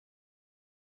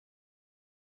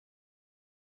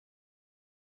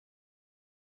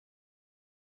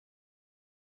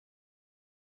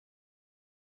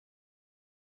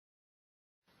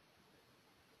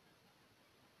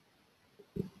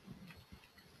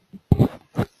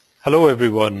Hello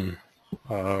everyone.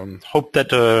 Hope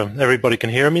that everybody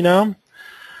can hear me now.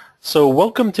 So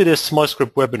welcome to this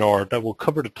MyScript webinar that will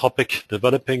cover the topic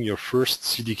developing your first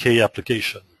CDK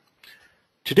application.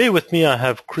 Today with me I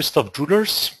have Christoph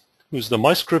Drulers, who's the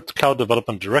MyScript Cloud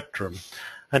Development Director,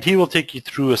 and he will take you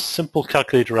through a simple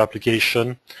calculator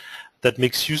application that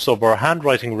makes use of our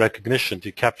handwriting recognition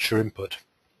to capture input.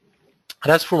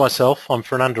 And as for myself, I'm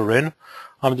Fernando Rin.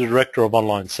 I'm the Director of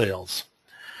Online Sales.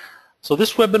 So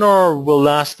this webinar will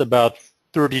last about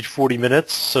 30 to 40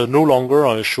 minutes, so no longer,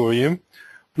 I assure you.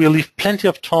 We'll leave plenty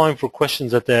of time for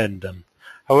questions at the end.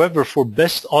 However, for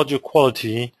best audio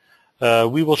quality,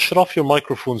 we will shut off your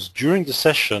microphones during the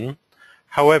session.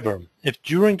 However, if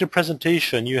during the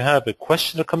presentation you have a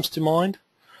question that comes to mind,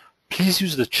 please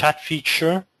use the chat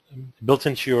feature built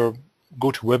into your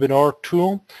GoToWebinar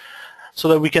tool so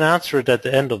that we can answer it at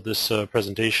the end of this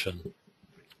presentation.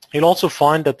 You'll also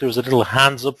find that there's a little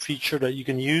hands up feature that you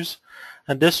can use,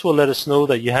 and this will let us know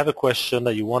that you have a question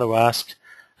that you want to ask,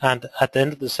 and at the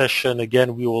end of the session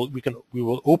again we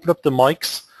will open up the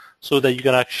mics so that you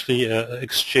can actually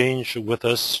exchange with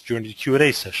us during the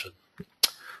Q&A session.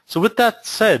 So with that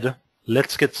said,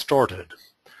 let's get started.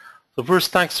 So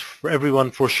first, thanks for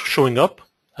everyone for showing up.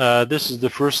 This is the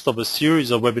first of a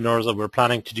series of webinars that we're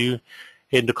planning to do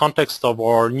in the context of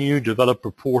our new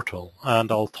developer portal, and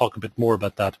I'll talk a bit more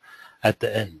about that at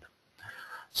the end.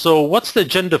 So what's the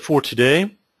agenda for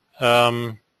today?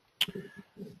 The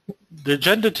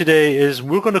agenda today is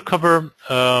we're going to cover,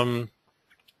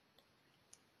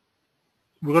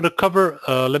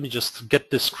 let me just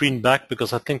get this screen back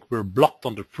because I think we're blocked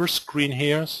on the first screen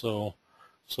here, so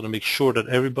to make sure that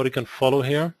everybody can follow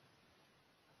here.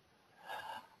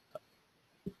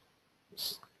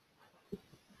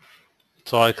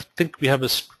 So I think we have a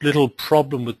little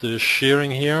problem with the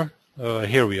sharing here.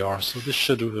 Here we are. So this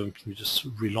should, let me just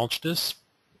relaunch this.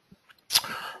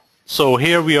 So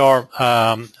here we are,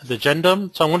 the agenda.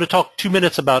 So I'm going to talk 2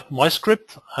 minutes about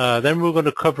MyScript. Then we're going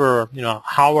to cover,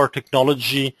 how our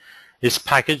technology is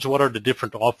packaged, what are the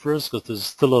different offers, because there's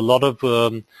still a lot of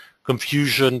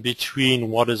confusion between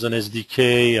what is an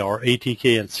SDK or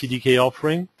ATK and CDK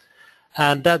offering.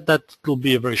 And that will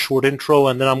be a very short intro,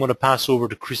 and then I'm going to pass over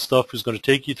to Christoph, who's going to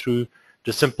take you through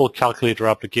the simple calculator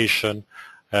application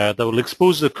that will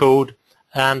expose the code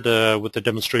and with the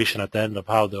demonstration at the end of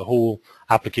how the whole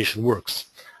application works.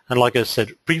 And like I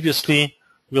said previously,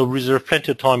 we'll reserve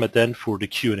plenty of time at the end for the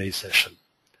Q&A session.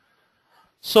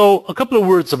 So a couple of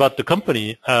words about the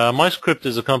company. MyScript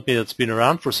is a company that's been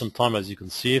around for some time, as you can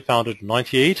see, founded in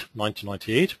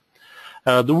 1998.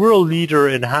 The world leader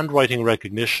in handwriting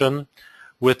recognition,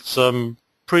 with some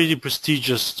pretty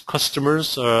prestigious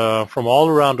customers from all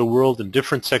around the world in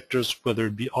different sectors, whether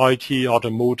it be IT,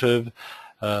 automotive,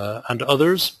 and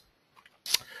others.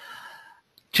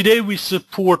 Today we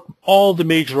support all the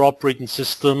major operating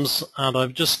systems, and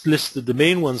I've just listed the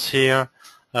main ones here.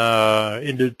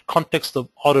 In the context of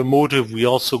automotive, we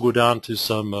also go down to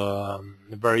some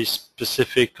very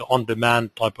specific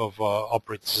on-demand type of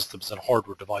operating systems and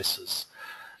hardware devices.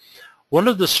 One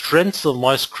of the strengths of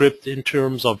MyScript in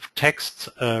terms of text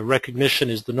recognition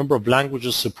is the number of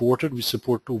languages supported. We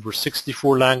support over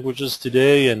 64 languages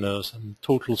today in some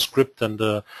total script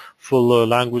and full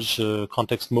language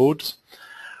context modes.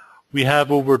 We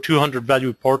have over 200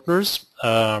 valued partners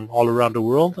all around the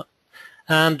world,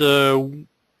 and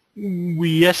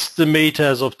we estimate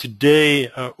as of today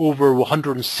over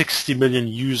 160 million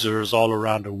users all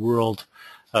around the world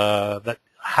that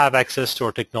have access to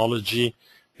our technology,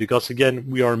 because again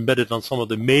we are embedded on some of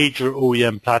the major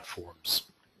OEM platforms.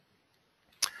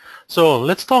 So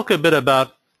let's talk a bit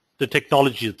about the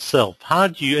technology itself. How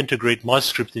do you integrate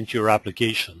MyScript into your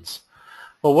applications?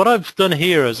 Well, what I've done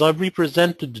here is I've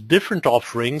represented the different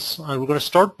offerings, and we're going to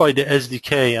start by the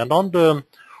SDK. And on the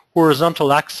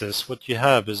horizontal axis, what you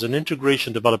have is an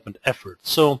integration development effort.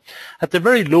 So at the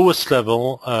very lowest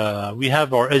level, we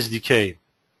have our SDK.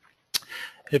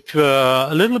 If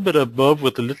a little bit above,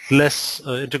 with a little less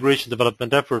integration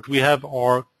development effort, we have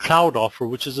our cloud offer,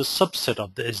 which is a subset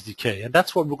of the SDK. And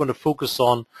that's what we're going to focus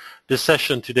on this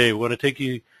session today. We're going to take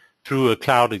you through a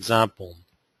cloud example.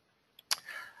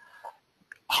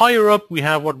 Higher up, we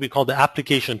have what we call the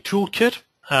application toolkit.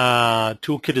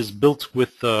 Toolkit is built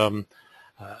with a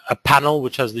panel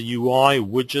which has the UI,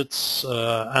 widgets,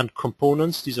 and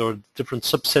components. These are different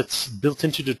subsets built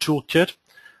into the toolkit.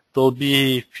 There'll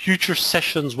be future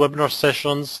sessions, webinar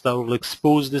sessions, that will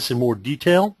expose this in more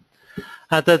detail.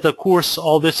 And that, of course,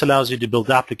 all this allows you to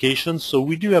build applications. So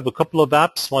we do have a couple of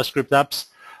apps, MyScript apps.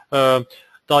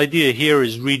 The idea here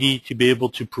is really to be able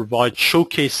to provide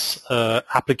showcase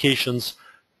applications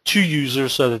to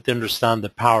users so that they understand the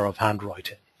power of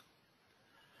handwriting.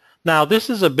 Now, this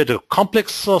is a bit of a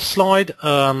complex slide.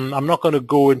 I'm not going to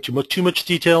go into too much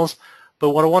details,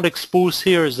 but what I want to expose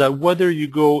here is that whether you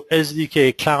go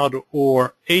SDK, Cloud,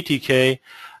 or ATK,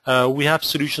 we have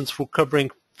solutions for covering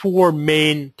 4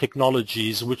 main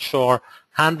technologies, which are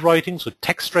handwriting, so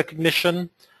text recognition,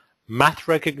 math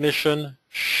recognition,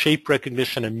 shape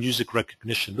recognition, and music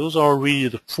recognition. Those are really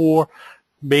the 4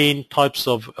 main types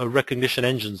of recognition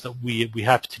engines that we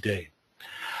have today.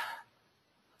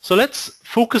 So let's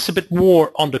focus a bit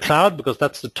more on the cloud, because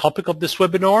that's the topic of this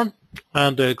webinar,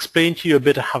 and explain to you a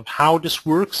bit of how this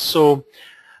works. So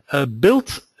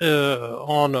built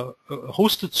on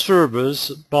hosted servers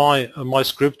by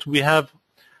MyScript, we have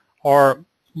our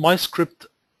MyScript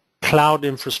cloud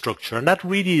infrastructure, and that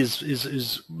really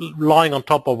is lying on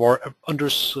top of our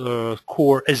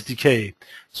core SDK.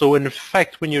 So in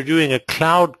fact, when you're doing a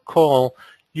cloud call,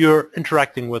 you're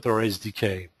interacting with our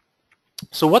SDK.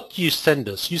 So what do you send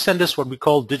us? You send us what we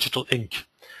call digital ink.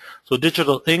 So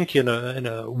digital ink in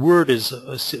a word is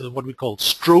what we call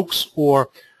strokes, or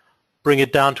bring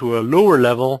it down to a lower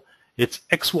level, it's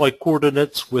XY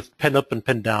coordinates with pen up and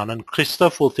pen down. And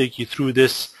Christophe will take you through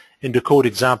this in the code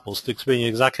examples to explain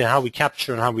exactly how we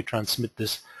capture and how we transmit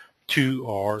this to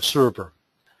our server.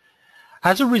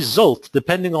 As a result,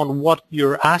 depending on what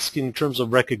you're asking in terms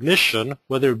of recognition,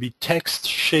 whether it be text,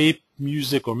 shape,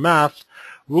 music, or math,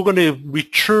 we're going to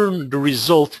return the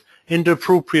result in the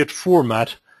appropriate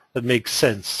format that makes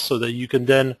sense, so that you can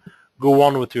then go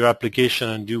on with your application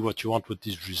and do what you want with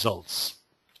these results.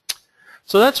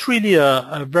 So that's really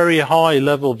a very high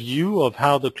level view of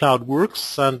how the cloud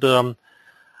works, and I'm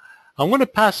going to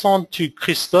pass on to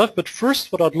Christophe, but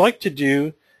first what I'd like to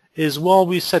do is, while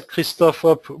we set Christophe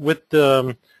up with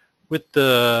the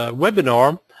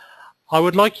webinar, I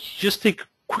would like to just take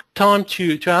quick time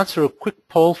to answer a quick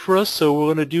poll for us. So we're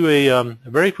going to do a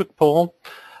very quick poll,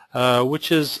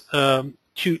 which is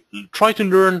to try to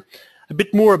learn a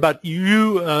bit more about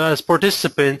you as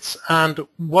participants and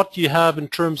what you have in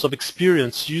terms of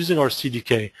experience using our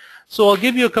CDK. So I'll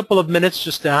give you a couple of minutes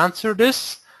just to answer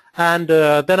this, and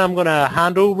then I'm going to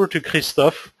hand over to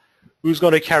Christophe, who's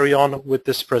going to carry on with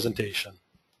this presentation.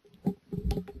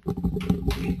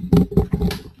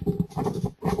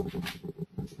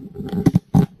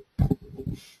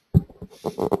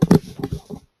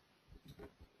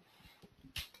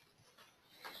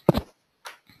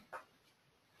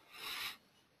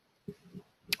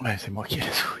 Ouais, c'est moi qui ai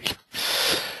la souris.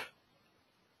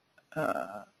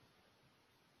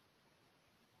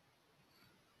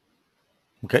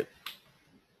 Okay.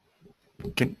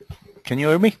 Can you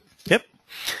hear me? Yep.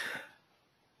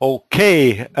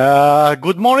 Okay.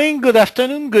 Good morning, good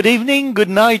afternoon, good evening, good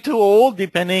night to all,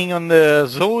 depending on the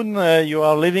zone you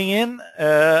are living in.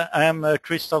 I'm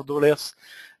Christophe Dollers,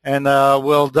 and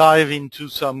we'll dive into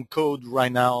some code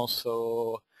right now,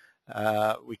 so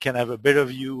we can have a better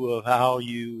view of how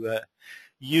you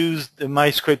use the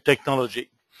MyScript technology.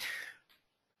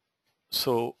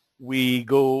 So we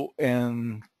go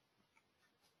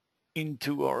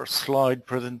into our slide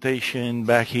presentation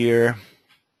back here.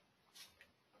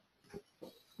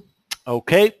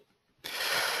 Okay.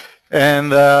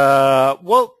 And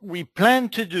what we plan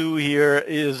to do here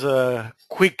is a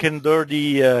quick and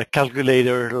dirty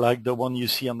calculator like the one you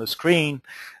see on the screen.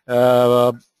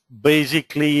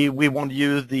 Basically, we won't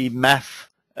use the math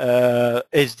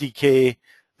SDK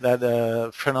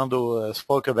that Fernando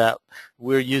spoke about.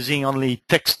 We're using only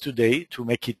text today to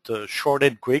make it short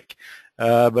and quick.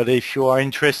 But if you are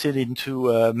interested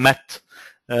into math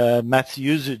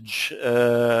usage,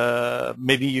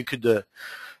 maybe you could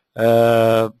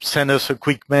send us a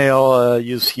quick mail.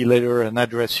 You see later an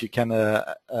address you can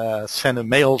send a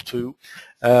mail to.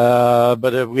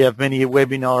 But we have many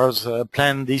webinars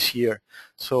planned this year,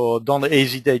 so don't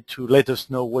hesitate to let us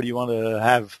know what you want to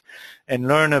have and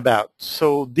learn about.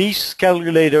 So this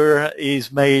calculator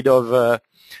is made of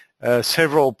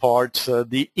several parts.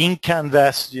 The ink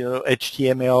canvas,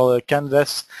 HTML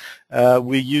canvas,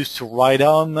 we use to write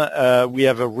on. We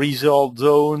have a result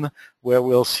zone where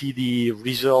we'll see the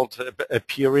result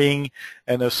appearing,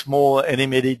 and a small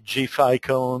animated GIF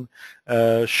icon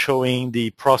showing the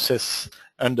process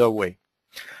underway.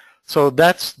 So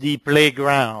that's the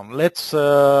playground. Let's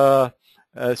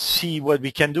see what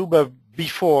we can do. But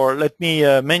before, let me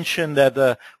mention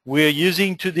that we're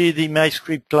using today the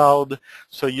MyScript Cloud,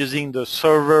 so using the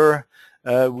server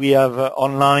we have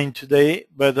online today,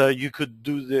 but you could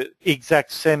do the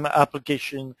exact same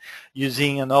application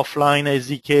using an offline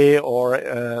SDK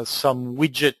or some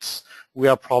widgets we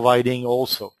are providing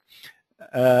also.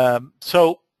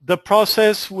 So the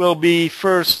process will be,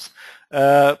 first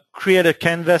create a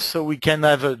canvas so we can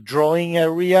have a drawing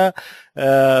area,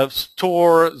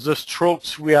 store the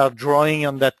strokes we are drawing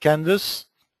on that canvas.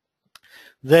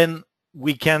 Then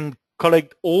we can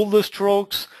collect all the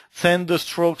strokes, send the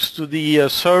strokes to the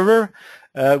server.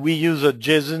 We use a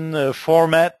JSON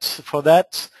format for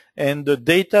that, and the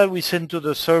data we send to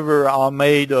the server are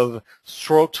made of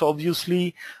strokes,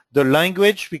 obviously, the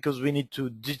language, because we need to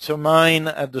determine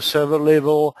at the server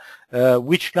level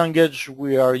which language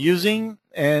we are using,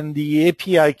 and the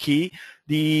API key.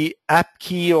 The app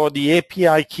key or the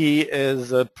API key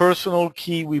is a personal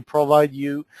key we provide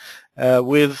you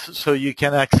with, so you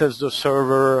can access the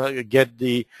server, get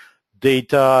the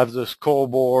data, have the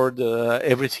scoreboard,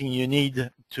 everything you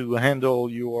need to handle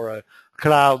your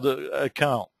cloud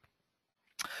account.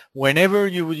 Whenever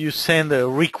you send a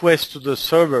request to the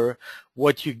server,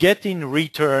 what you get in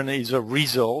return is a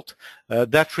result.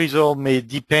 That result may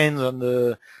depend on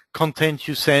the content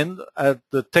you send. At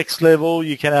the text level,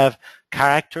 you can have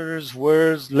characters,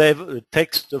 words,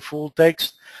 text, the full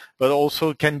text, but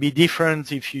also can be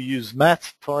different if you use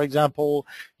math, for example.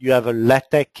 You have a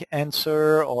LaTeX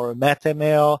answer or a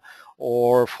MathML,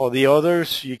 or for the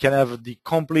others, you can have the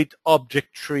complete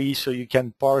object tree, so you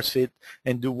can parse it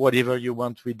and do whatever you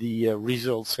want with the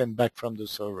results sent back from the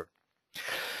server.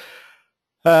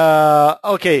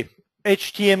 Okay,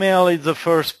 HTML is the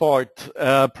first part.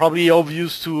 Probably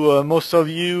obvious to most of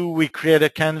you. We create a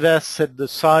canvas, set the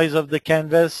size of the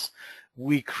canvas.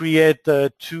 We create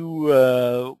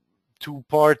two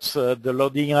parts, the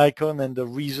loading icon and the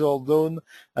result zone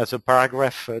as a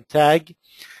paragraph tag.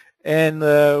 And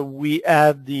we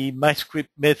add the MyScript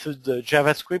method,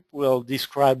 JavaScript, we'll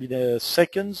describe in a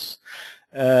second,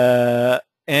 and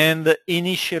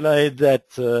initialize that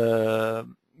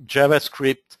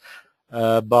JavaScript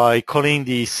by calling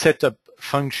the setup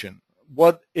function.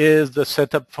 What is the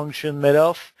setup function made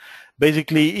of?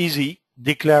 Basically easy,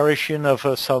 declaration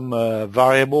of some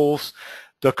variables,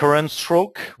 the current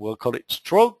stroke, we'll call it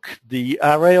stroke, the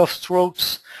array of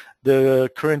strokes the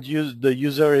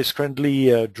user is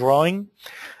currently drawing,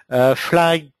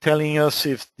 flag telling us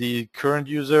if the current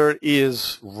user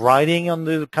is writing on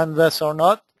the canvas or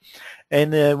not,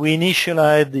 and we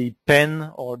initialize the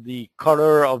pen or the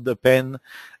color of the pen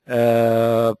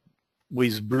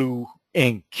with blue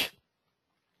ink.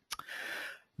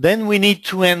 Then we need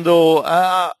to handle,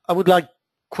 I would like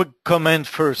quick comment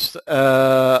first.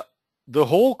 The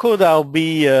whole code I'll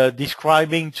be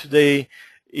describing today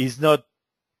is not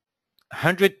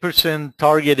 100%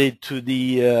 targeted to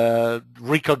the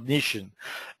recognition.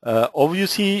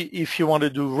 Obviously, if you want to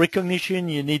do recognition,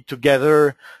 you need to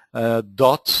gather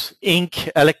dots, ink,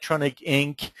 electronic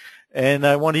ink, and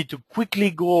I wanted to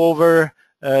quickly go over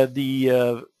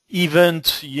the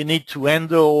event you need to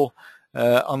handle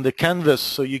on the canvas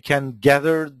so you can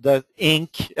gather that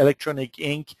ink, electronic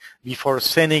ink, before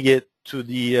sending it to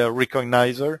the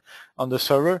recognizer on the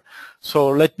server. So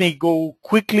let me go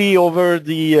quickly over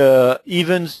the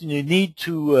events you need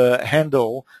to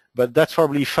handle, but that's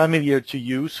probably familiar to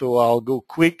you, so I'll go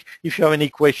quick. If you have any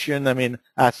question, I mean,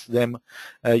 ask them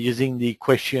using the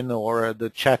question or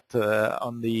the chat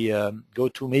on the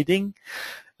GoToMeeting.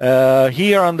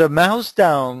 Here on the mouse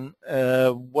down,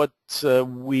 what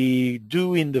we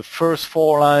do in the first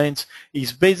 4 lines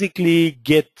is basically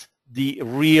get the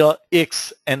real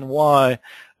X and Y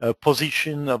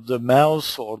position of the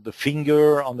mouse or the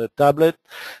finger on the tablet,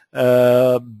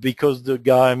 because the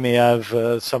guy may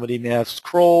have, somebody may have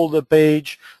scrolled the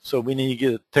page, so we need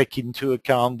to take into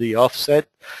account the offset.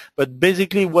 But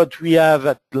basically what we have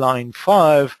at line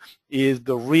 5 is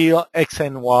the real X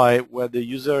and Y where the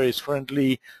user is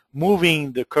currently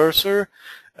moving the cursor.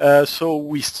 So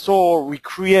we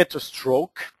create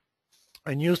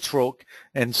a new stroke,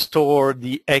 and store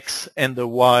the X and the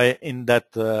Y in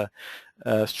that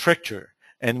structure.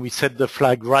 And we set the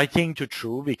flag writing to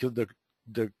true because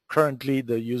currently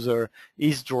the user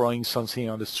is drawing something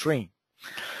on the screen.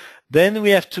 Then we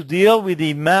have to deal with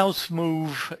the mouse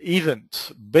move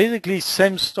event. Basically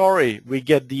same story. We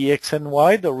get the X and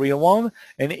Y, the real one,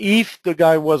 and if the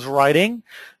guy was writing,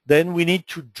 then we need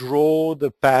to draw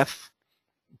the path,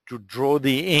 to draw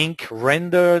the ink,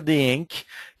 render the ink.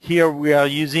 Here we are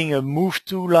using a move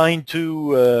to line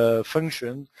 2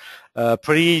 function.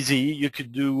 Pretty easy. You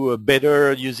could do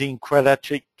better using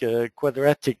quadratic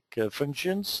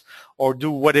functions, or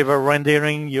do whatever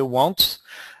rendering you want.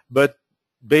 But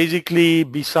basically,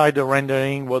 beside the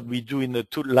rendering, what we do in the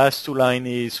last 2 lines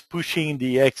is pushing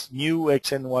the new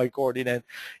X and Y coordinate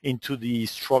into the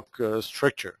stroke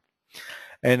structure.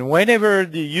 And whenever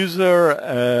the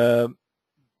user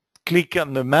click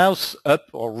on the mouse up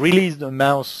or release the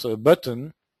mouse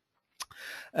button,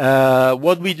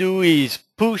 What we do is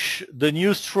push the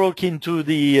new stroke into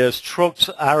the strokes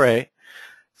array,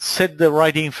 set the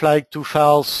writing flag to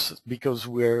false because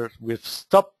we've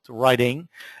stopped writing,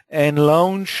 and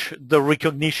launch the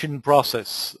recognition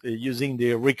process using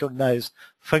the recognize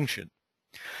function.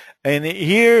 And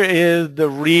here is the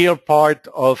real part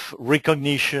of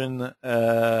recognition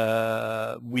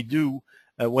we do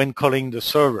when calling the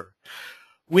server.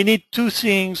 We need two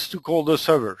things to call the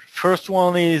server. First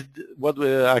one is what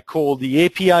I call the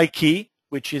API key,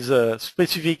 which is a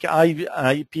specific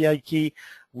API key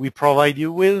we provide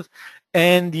you with,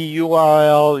 and the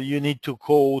URL you need to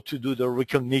call to do the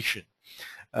recognition.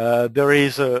 There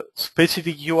is a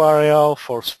specific URL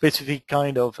for specific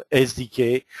kind of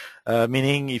SDK,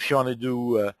 meaning if you want to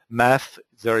do math,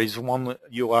 there is one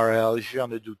URL. If you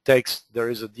want to do text, there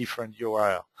is a different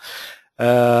URL.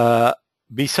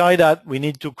 Beside that, we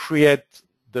need to create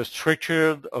the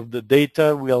structure of the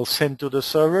data we'll send to the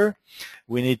server.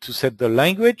 We need to set the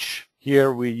language.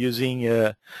 Here we're using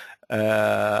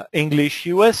English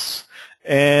US,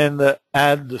 and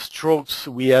add the strokes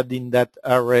we had in that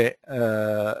array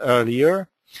earlier.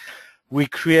 We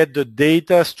create the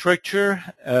data structure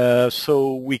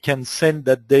so we can send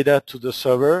that data to the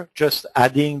server, just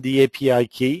adding the API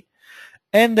key.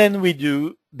 And then we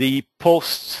do the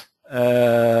post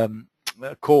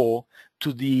call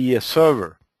to the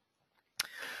server.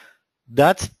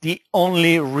 That's the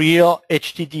only real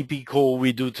HTTP call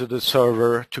we do to the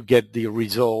server to get the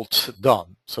results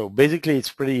done. So basically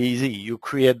it's pretty easy. You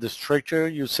create the structure,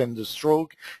 you send the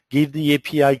stroke, give the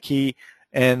API key,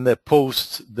 and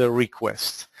post the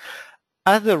request.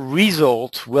 As a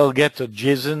result, we'll get a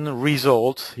JSON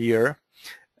result here.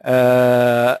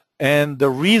 And the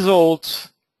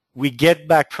result we get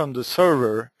back from the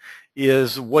server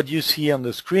is what you see on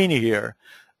the screen here.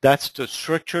 That's the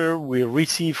structure we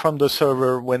receive from the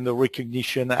server when the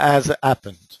recognition has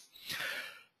happened.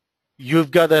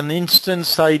 You've got an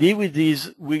instance ID with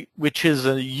these, which is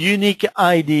a unique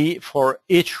ID for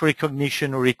each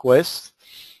recognition request.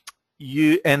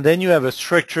 And then you have a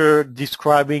structure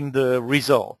describing the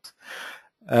result.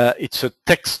 It's a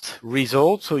text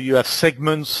result, so you have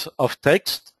segments of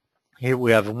text. Here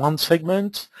we have one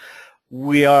segment.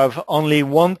 We have only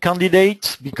one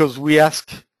candidate because we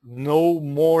ask no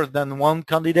more than one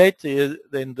candidate.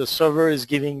 Then the server is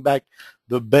giving back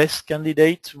the best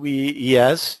candidate he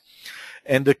has.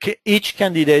 And each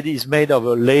candidate is made of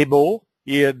a label.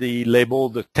 Here the label,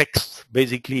 the text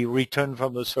basically returned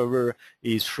from the server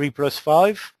is 3 plus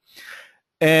 5.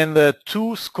 And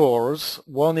two scores.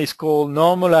 One is called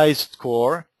normalized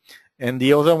score, and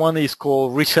the other one is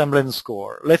called resemblance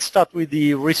score. Let's start with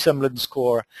the resemblance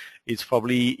score. It's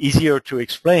probably easier to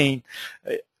explain.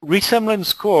 Resemblance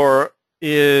score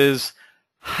is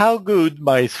how good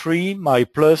my 3, my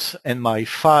plus, and my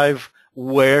 5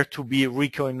 were to be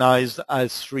recognized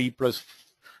as 3 plus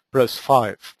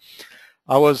 5.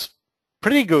 I was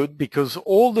pretty good because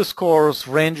all the scores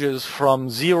ranges from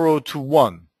 0 to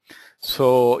 1.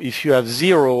 So if you have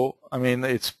 0, I mean,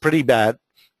 it's pretty bad,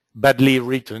 badly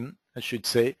written, I should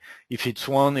say. If it's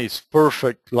 1, it's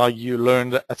perfect, like you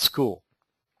learned at school.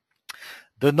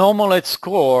 The normalized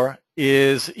score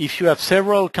is if you have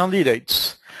several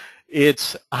candidates,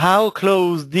 it's how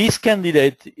close this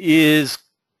candidate is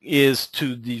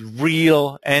to the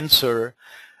real answer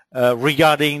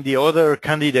regarding the other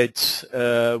candidates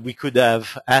we could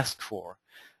have asked for.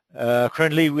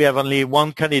 Currently we have only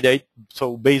one candidate,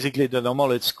 so basically the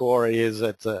normalized score is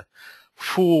at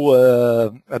full,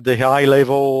 at the high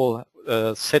level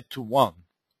set to 1.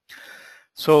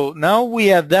 So now we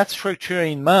have that structure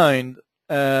in mind,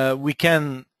 we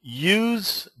can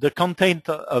use the content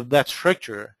of that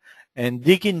structure and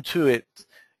dig into it,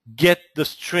 get the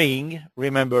string.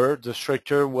 Remember, the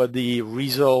structure was the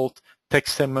result,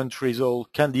 text segment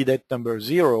result, candidate number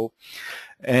 0.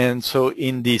 And so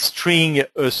in the string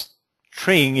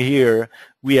here,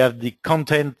 we have the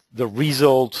content, the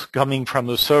result coming from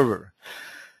the server.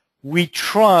 We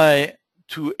try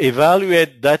to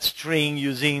evaluate that string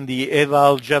using the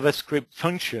eval JavaScript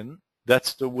function.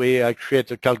 That's the way I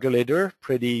create a calculator,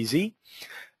 pretty easy.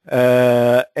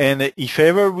 And if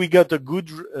ever we got a good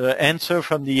answer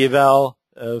from the eval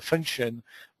function,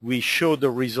 we show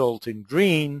the result in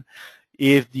green.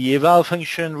 If the eval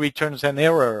function returns an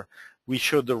error, we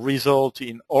show the result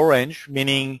in orange,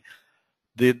 meaning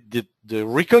the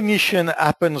recognition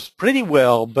happens pretty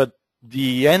well, but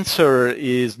the answer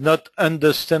is not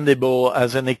understandable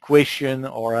as an equation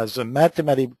or as a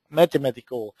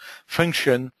mathematical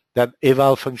function that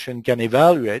eval function can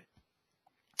evaluate.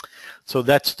 So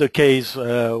that's the case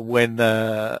when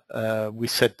we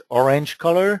set orange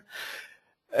color.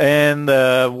 And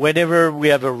whenever we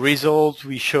have a result,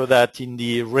 we show that in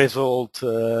the result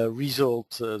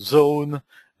zone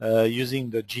using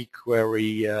the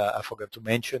jQuery. I forgot to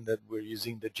mention that we're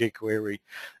using the jQuery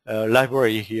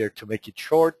library here to make it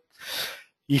short.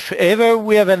 If ever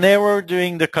we have an error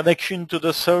during the connection to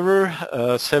the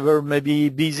server may be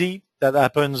busy. That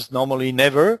happens normally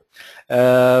never,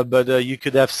 but you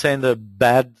could have sent a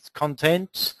bad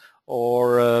content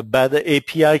or a bad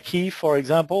API key, for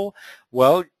example.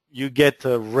 Well, you get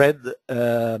a red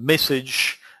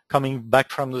message coming back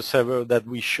from the server that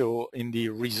we show in the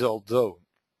result zone.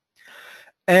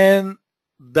 And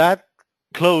that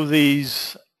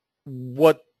closes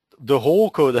what the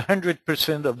whole code,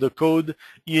 100% of the code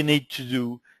you need to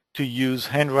do to use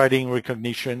handwriting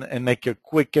recognition and make a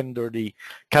quick and dirty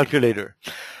calculator.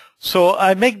 So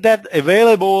I make that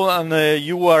available on the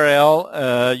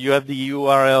URL. You have the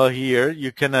URL here.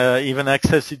 You can even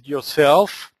access it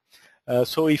yourself.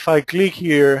 So if I click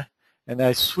here and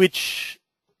I switch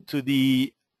to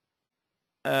the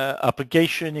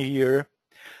application here,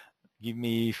 give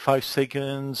me 5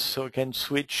 seconds so I can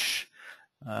switch.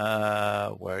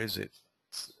 Where is it?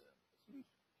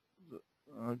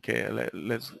 Okay,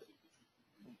 let's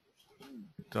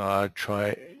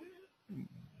try.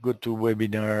 Go to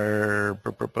webinar.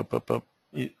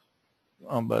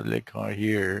 On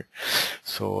here,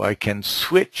 so I can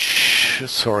switch.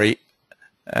 Sorry,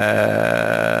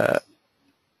 it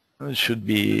should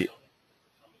be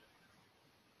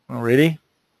ready.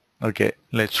 Okay,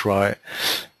 let's try.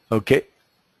 Okay,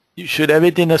 you should have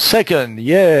it in a second.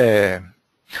 Yeah.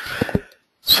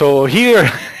 So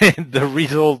here, the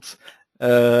results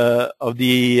of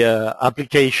the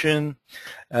application.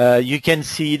 You can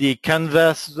see the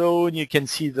canvas zone, you can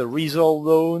see the result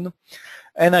zone,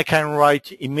 and I can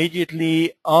write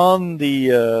immediately on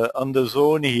the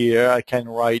zone here. I can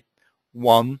write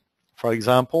 1, for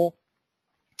example.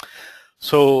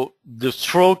 So the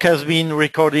stroke has been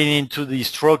recorded into the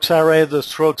strokes array. The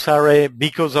strokes array,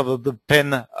 because of the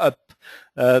pen up,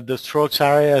 the strokes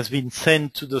array has been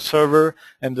sent to the server,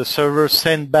 and the server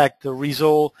sent back the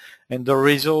result, and the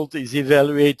result is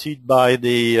evaluated by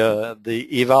the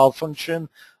eval function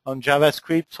on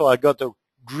JavaScript. So I got a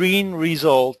green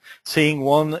result saying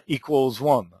 1 equals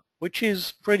 1, which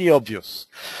is pretty obvious.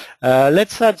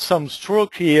 Let's add some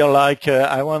stroke here, like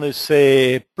I want to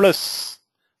say plus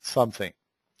something.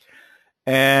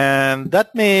 And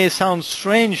that may sound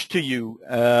strange to you.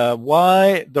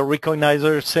 Why the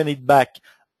recognizer sent it back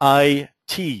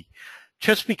IT?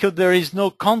 Just because there is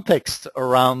no context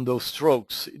around those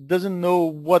strokes. It doesn't know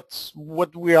what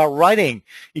we are writing.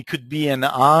 It could be an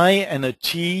I and a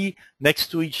T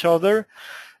next to each other.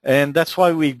 And that's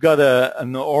why we've got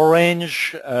an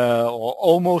orange or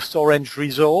almost orange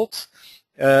result.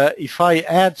 If I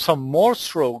add some more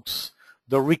strokes,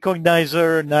 the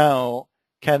recognizer now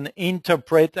can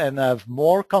interpret and have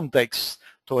more context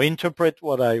to interpret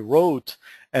what I wrote,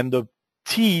 and the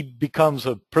T becomes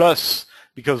a plus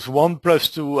because 1 plus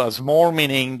 2 has more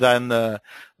meaning than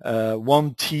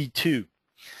 1T2.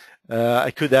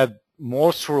 I could have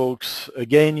more strokes.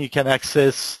 Again, you can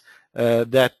access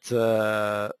that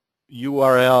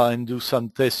URL and do some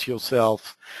tests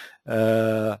yourself,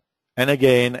 and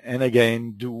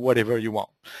again, do whatever you want.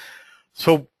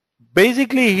 So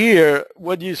basically here,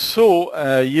 what you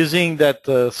saw using that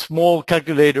small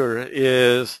calculator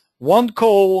is 1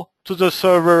 call to the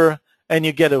server and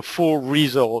you get a full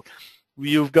result.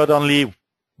 You've got only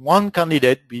 1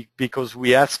 candidate because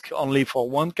we ask only for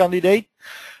 1 candidate,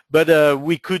 but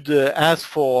we could ask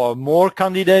for more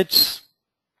candidates,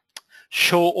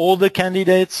 show all the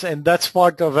candidates, and that's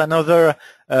part of another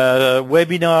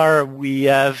webinar we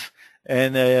have,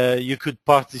 and you could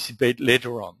participate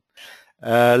later on.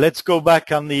 Let's go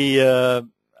back on the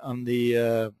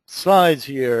slides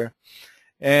here,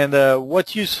 and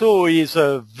what you saw is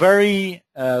a very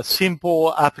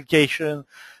simple application,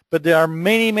 but there are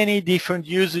many different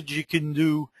usage you can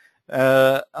do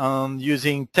on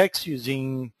using text,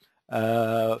 using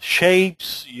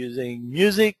shapes, using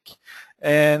music,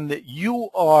 and you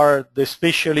are the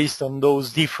specialist on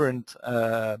those different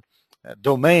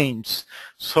domains.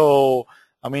 So,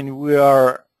 I mean, we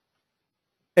are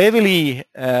heavily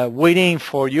waiting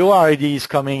for your ideas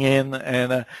coming in,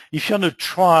 and if you want to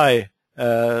try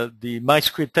the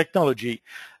MyScript technology,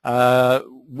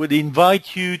 would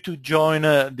invite you to join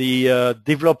the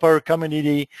developer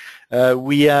community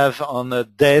we have on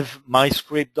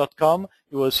dev.myscript.com.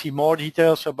 You will see more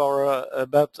details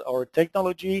about our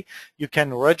technology. You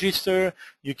can register.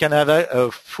 You can have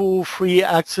a full free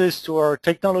access to our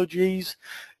technologies.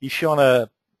 If you want to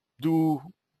do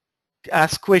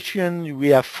ask questions. We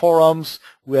have forums.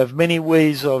 We have many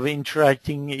ways of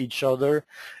interacting each other,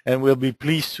 and we'll be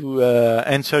pleased to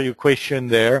answer your question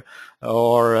there,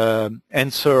 or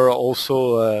answer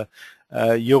also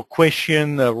your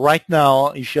question right now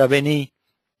if you have any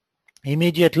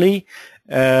immediately.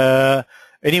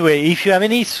 Anyway, if you have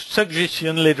any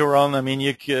suggestion later on, I mean,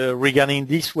 regarding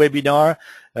this webinar,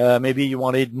 maybe you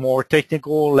want it more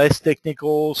technical, less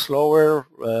technical, slower,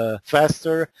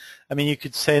 faster, I mean, you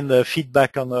could send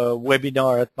feedback on the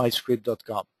webinar at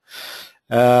myscript.com.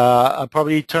 I'll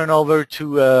probably turn over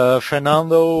to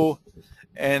Fernando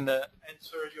and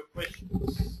answer your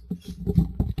questions.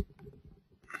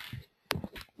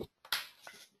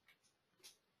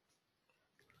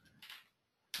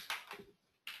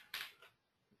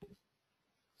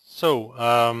 So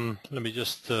let me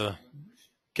just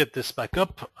get this back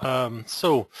up.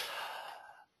 So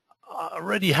I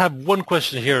already have one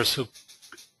question here. So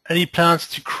any plans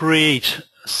to create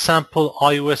sample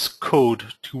iOS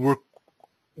code to work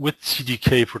with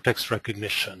CDK for text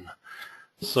recognition?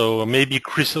 So maybe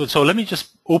Chris, so let me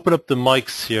just open up the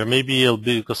mics here. Maybe it'll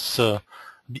be because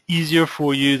be easier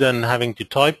for you than having to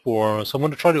type, or so I'm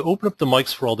going to try to open up the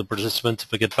mics for all the participants.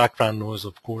 If I get background noise,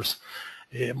 of course,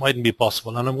 it mightn't be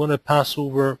possible. And I'm going to pass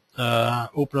over,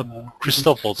 open up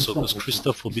Christophe also, because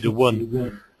Christophe will be the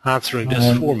one answering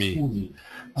this for me.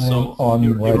 So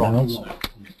you're on.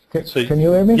 So can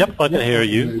you hear me? Yep, I can hear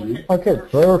you. Okay,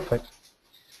 perfect.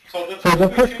 So the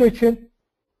first question.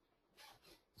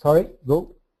 Sorry,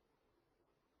 go.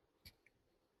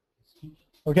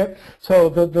 Okay, so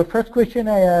the first question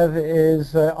I have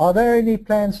is, are there any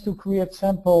plans to create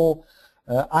sample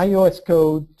iOS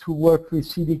code to work with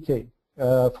CDK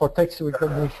for text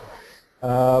recognition?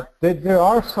 There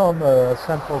are some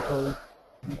sample code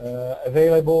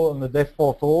available on the dev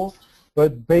portal,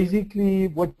 but basically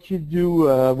what you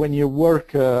do when you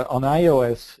work on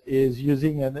iOS is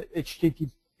using an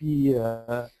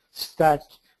HTTP stack,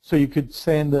 so you could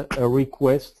send a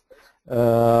request.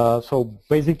 So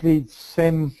basically it's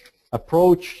same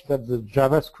approach that the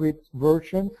JavaScript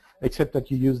version, except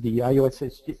that you use the iOS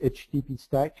HTTP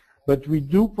stack. But we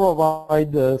do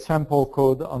provide sample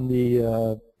code on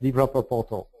the developer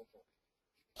portal.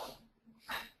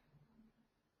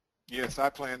 Yes, I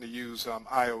plan to use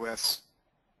iOS.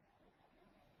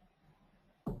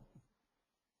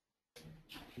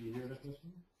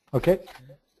 Okay,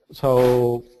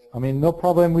 so I mean, no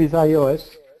problem with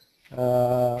iOS.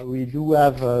 We do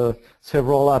have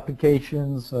several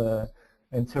applications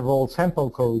and several sample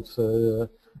codes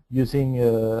using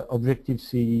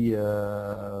Objective-C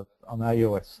on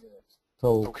iOS.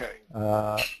 So okay.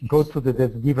 Go to the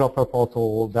developer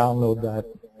portal, download that,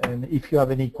 and if you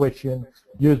have any question,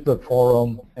 use the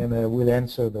forum and we'll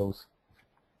answer those.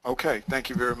 Okay, thank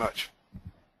you very much.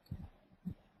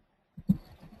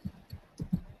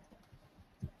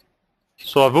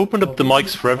 So I've opened up the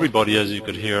mics for everybody, as you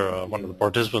could hear one of the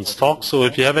participants talk. So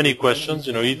if you have any questions,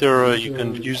 either you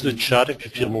can use the chat if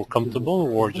you feel more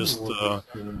comfortable, or just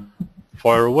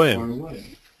fire away.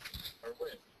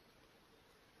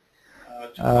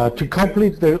 To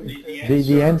complete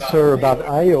the answer about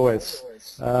iOS,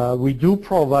 we do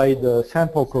provide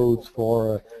sample codes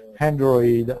for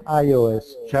Android, iOS,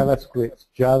 JavaScript,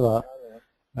 Java,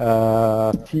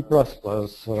 C++,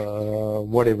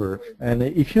 whatever. And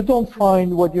if you don't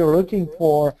find what you're looking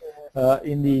for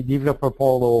in the developer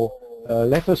portal,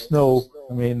 let us know.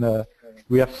 I mean,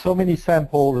 we have so many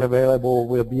samples available.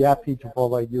 We'll be happy to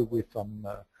provide you with some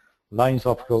lines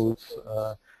of codes.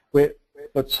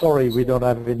 But sorry, we don't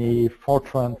have any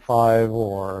Fortran 5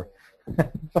 or,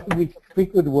 but we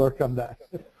could work on that.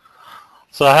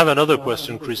 So I have another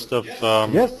question, Christophe.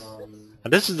 Yes.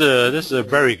 And this is a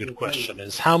very good question.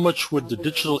 Is how much would the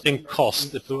digital ink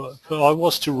cost if I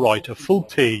was to write a full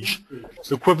page,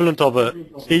 equivalent of a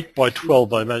 8 by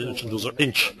 12, I imagine those are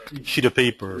inch sheet of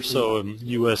paper, so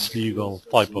U.S. legal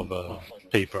type of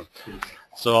paper.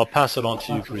 So I'll pass it on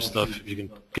to you, Christophe, if you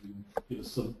can.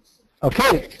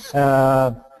 Okay.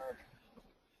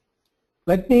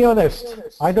 Let me be honest.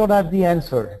 I don't have the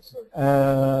answer.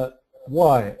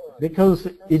 Why? Because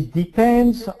it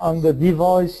depends on the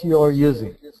device you are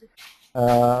using.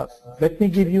 Let me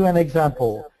give you an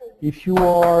example. If you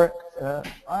are,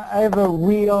 I have a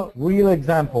real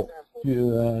example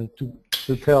to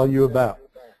tell you about.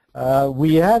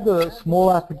 We had a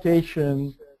small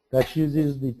application that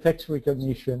uses the text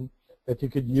recognition that you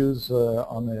could use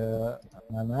on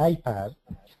an iPad.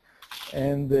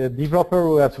 And the developer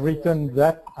who has written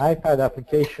that iPad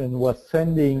application was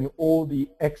sending all the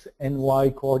X and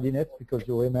Y coordinates, because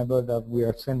you remember that we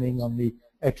are sending on the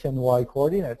X and Y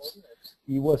coordinates.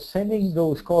 he was sending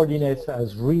those coordinates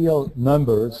as real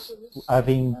numbers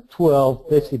having 12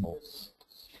 decimals.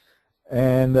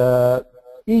 And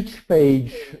each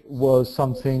page was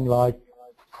something like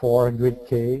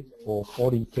 400K or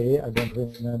 40K, I don't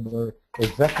remember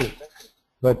exactly.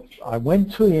 But I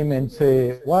went to him and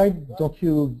say, why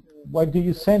do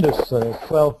you send us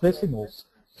 12 decimals?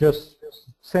 Just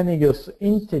sending us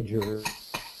integers,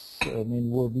 I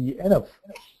mean, will be enough.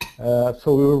 So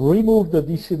we removed the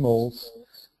decimals,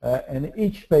 and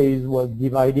each page was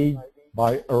divided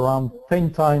by around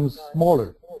 10 times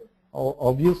smaller,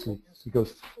 obviously,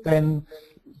 because 10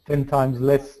 times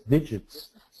less digits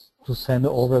to send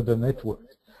over the network.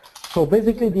 So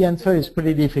basically the answer is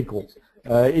pretty difficult.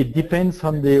 It depends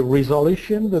on the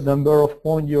resolution, the number of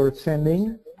points you're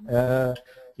sending.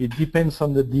 It depends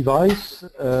on the device,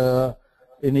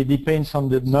 and it depends on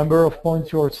the number of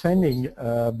points you're sending,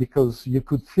 because you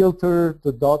could filter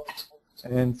the dot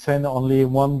and send only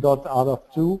one dot out of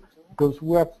two, because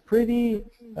we're pretty,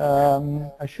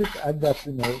 I should add that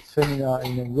in a seminar,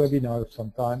 in a webinar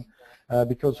sometime,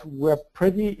 because we're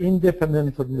pretty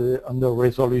independent on the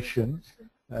resolution,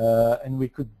 and we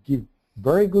could give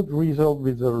very good result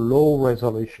with a low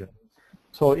resolution.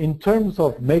 So in terms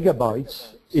of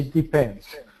megabytes, it depends.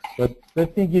 But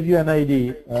let me give you an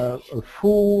idea. A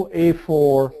full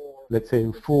A4, let's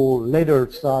say full letter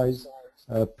size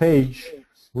page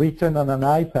written on an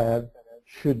iPad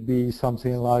should be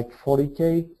something like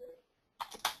 40K,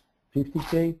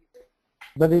 50K,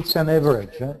 but it's an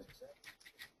average.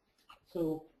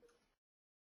 So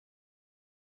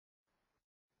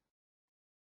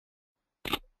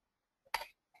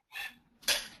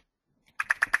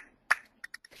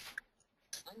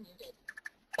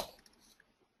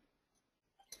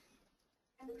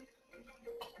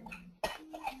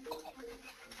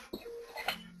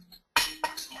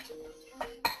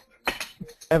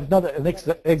I have not an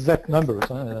exact numbers.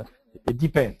 It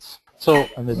depends. So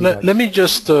let me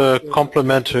just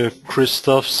complement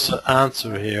Christophe's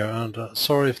answer here. And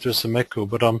sorry if there's some echo,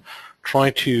 but I'm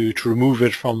trying to remove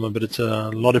it from. But it's a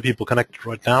lot of people connected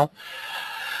right now.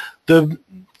 The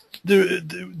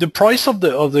price of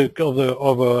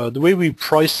the way we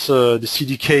price the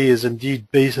CDK is indeed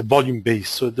volume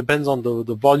based. So it depends on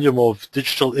the volume of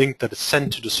digital ink that is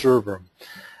sent to the server.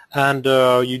 And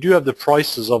you do have the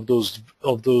prices of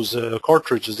those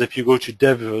cartridges if you go to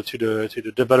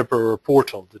the developer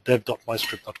portal, the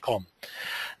dev.myscript.com.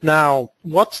 Now,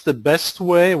 what's the best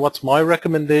way? What's my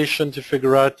recommendation to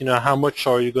figure out, how much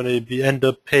are you going to end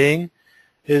up paying?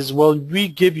 Is, well, we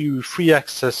give you free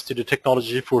access to the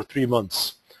technology for 3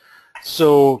 months.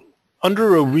 So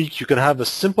under a week, you can have a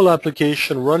simple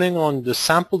application running on the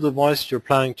sample device you're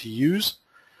planning to use.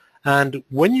 And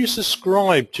when you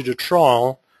subscribe to the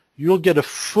trial, you'll get a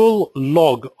full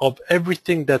log of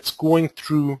everything that's going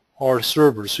through our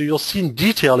server. So you'll see in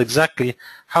detail exactly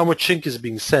how much ink is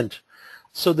being sent.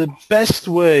 So the best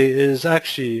way is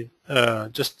actually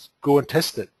just go and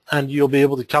test it, and you'll be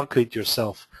able to calculate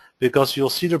yourself, because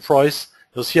you'll see the price,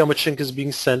 you'll see how much ink is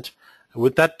being sent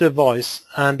with that device,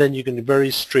 and then you can very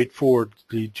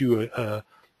straightforwardly do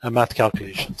a math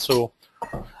calculation. So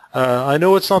I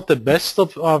know it's not the best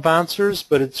of answers,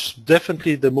 but it's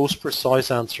definitely the most precise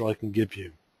answer I can give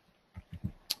you.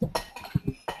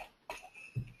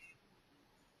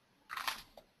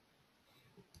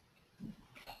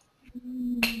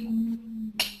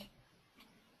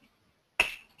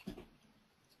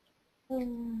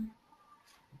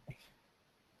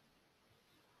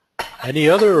 Any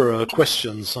other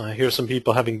questions? I hear some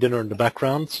people having dinner in the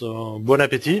background, so bon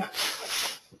appétit.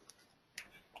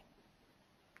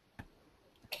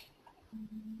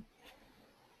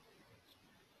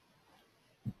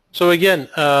 So again,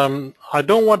 I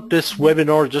don't want this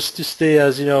webinar just to stay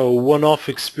as a one-off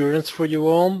experience for you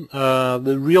all.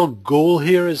 The real goal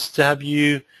here is to have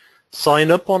you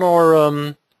sign up on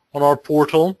our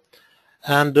portal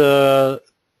and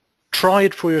try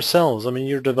it for yourselves. I mean,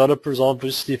 you're developers,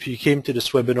 obviously. If you came to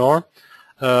this webinar,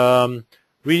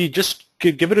 really just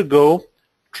give it a go,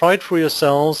 try it for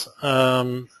yourselves.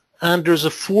 And there's a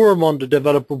forum on the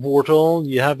developer portal.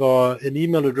 You have an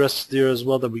email address there as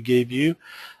well that we gave you.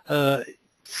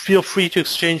 Feel free to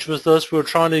exchange with us. We're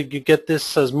trying to get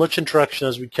this as much interaction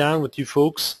as we can with you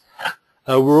folks.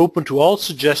 We're open to all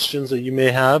suggestions that you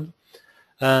may have.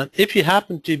 If you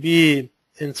happen to be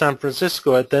in San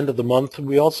Francisco at the end of the month,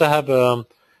 we also have a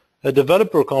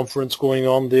developer conference going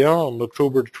on there on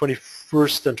October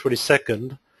 21st and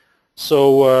 22nd.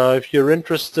 So if you're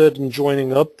interested in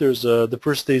joining up, there's the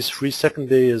first day is free, second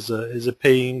day is a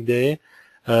paying day,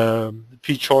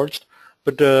 fee charged.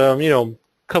 But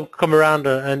come around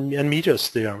and meet us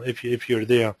there if you're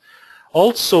there.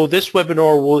 Also, this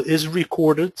webinar is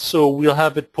recorded, so we'll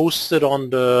have it posted on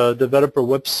the developer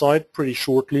website pretty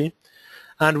shortly.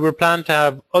 And we're planning to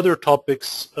have other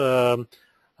topics around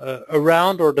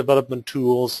our development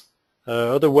tools,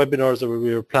 other webinars that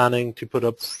we are planning to put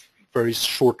up very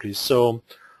shortly. So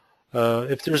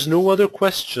if there's no other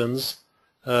questions,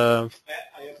 you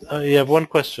have one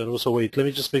question. So wait, let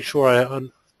me just make sure I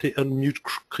unmute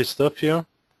Christophe here.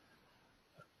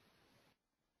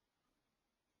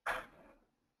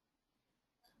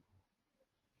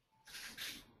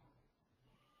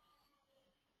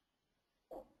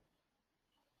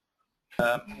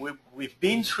 We've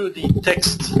been through the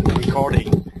text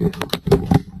recording,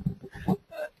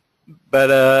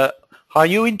 but are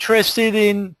you interested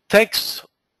in text,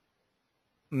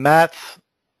 math,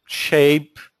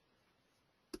 shape?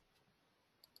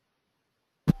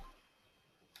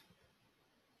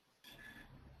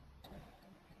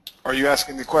 Are you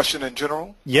asking the question in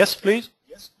general? Yes, please.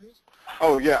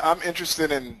 Oh, yeah, I'm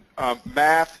interested in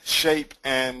math, shape,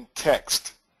 and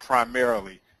text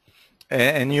primarily.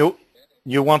 And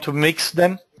you want to mix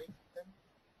them?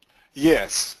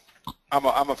 Yes. I'm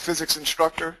a physics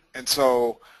instructor, and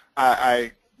so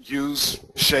I use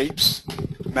shapes,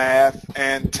 math,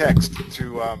 and text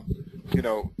to,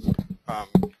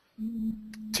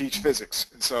 teach physics.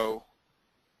 And so...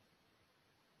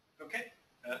 Okay,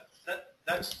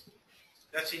 that's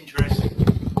interesting.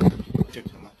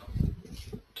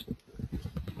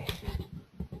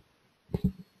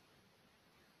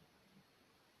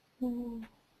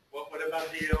 What about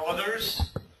the others?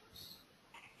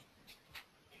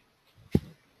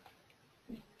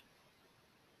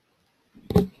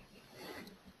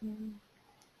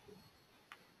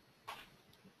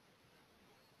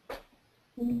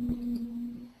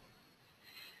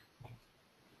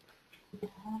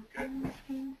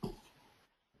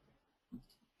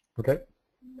 Okay.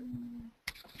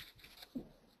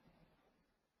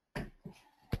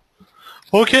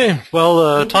 Okay,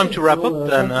 well, time to wrap up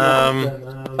then.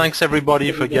 Thanks everybody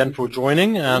again for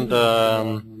joining, and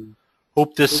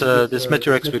hope this met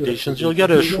your expectations. You'll get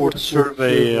a short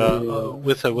survey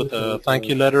with a thank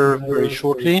you letter very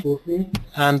shortly,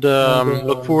 and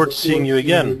look forward to seeing you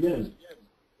again.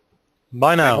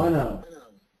 Bye now.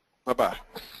 Bye-bye.